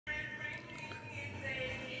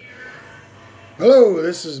Hello,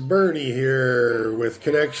 this is Bernie here with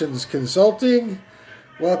Connections Consulting.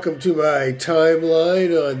 Welcome to my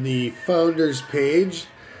timeline on the Founders page.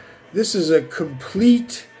 This is a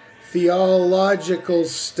complete theological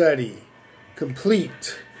study.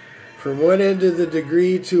 Complete. From one end of the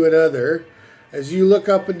degree to another. As you look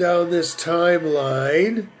up and down this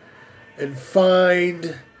timeline and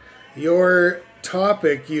find your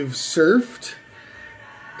topic you've surfed,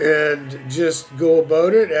 and just go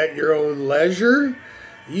about it at your own leisure,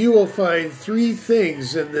 you will find three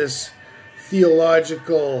things in this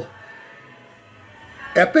theological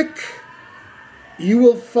epic. You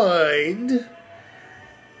will find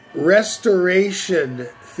restoration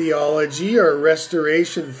theology or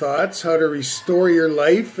restoration thoughts, how to restore your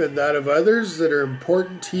life and that of others that are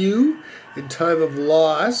important to you in time of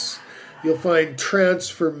loss. You'll find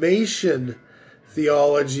transformation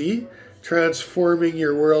theology, transforming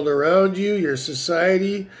your world around you, your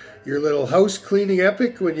society, your little house cleaning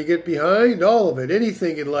epic when you get behind, all of it,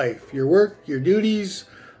 anything in life, your work, your duties,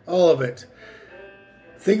 all of it.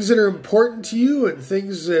 Things that are important to you and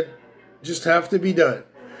things that just have to be done.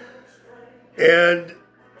 And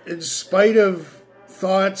in spite of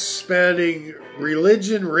thoughts spanning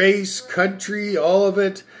religion, race, country, all of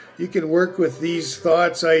it, you can work with these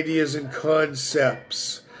thoughts, ideas, and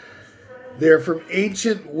concepts. They're from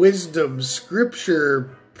ancient wisdom,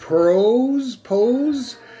 scripture, pose,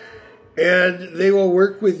 and they will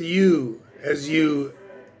work with you as you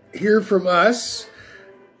hear from us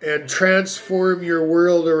and transform your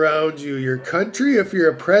world around you, your country, if you're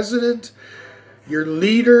a president, your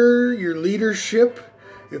leader, your leadership,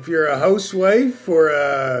 if you're a housewife or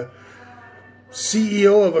a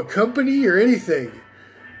CEO of a company or anything.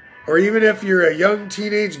 Or even if you're a young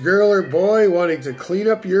teenage girl or boy wanting to clean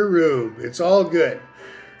up your room. It's all good.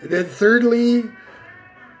 And then thirdly,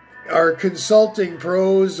 our consulting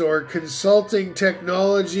pros or consulting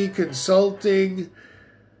technology, consulting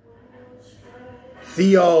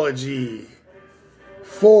theology.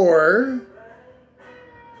 For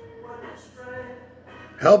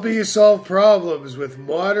helping you solve problems with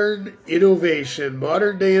modern innovation,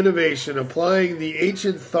 modern day innovation, applying the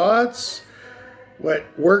ancient thoughts, what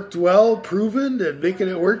worked well, proven, and making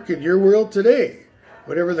it work in your world today,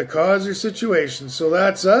 whatever the cause or situation. So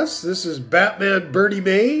that's us. This is Batman Bernie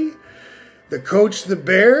May, the coach, the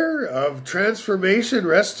bear of transformation,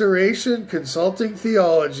 restoration, consulting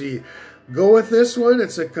theology. Go with this one.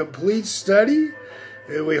 It's a complete study,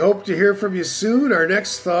 and we hope to hear from you soon. Our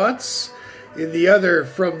next thoughts in the other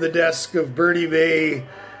From the Desk of Bernie May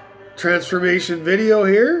transformation video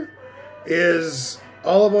here is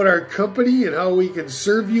all about our company and how we can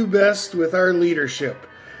serve you best with our leadership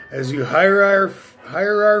as you hire our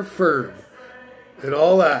firm and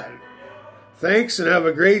all that. Thanks and have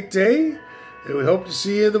a great day, and we hope to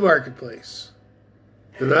see you in the marketplace.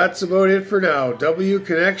 And that's about it for now.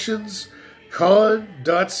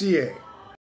 wconnectionscon.ca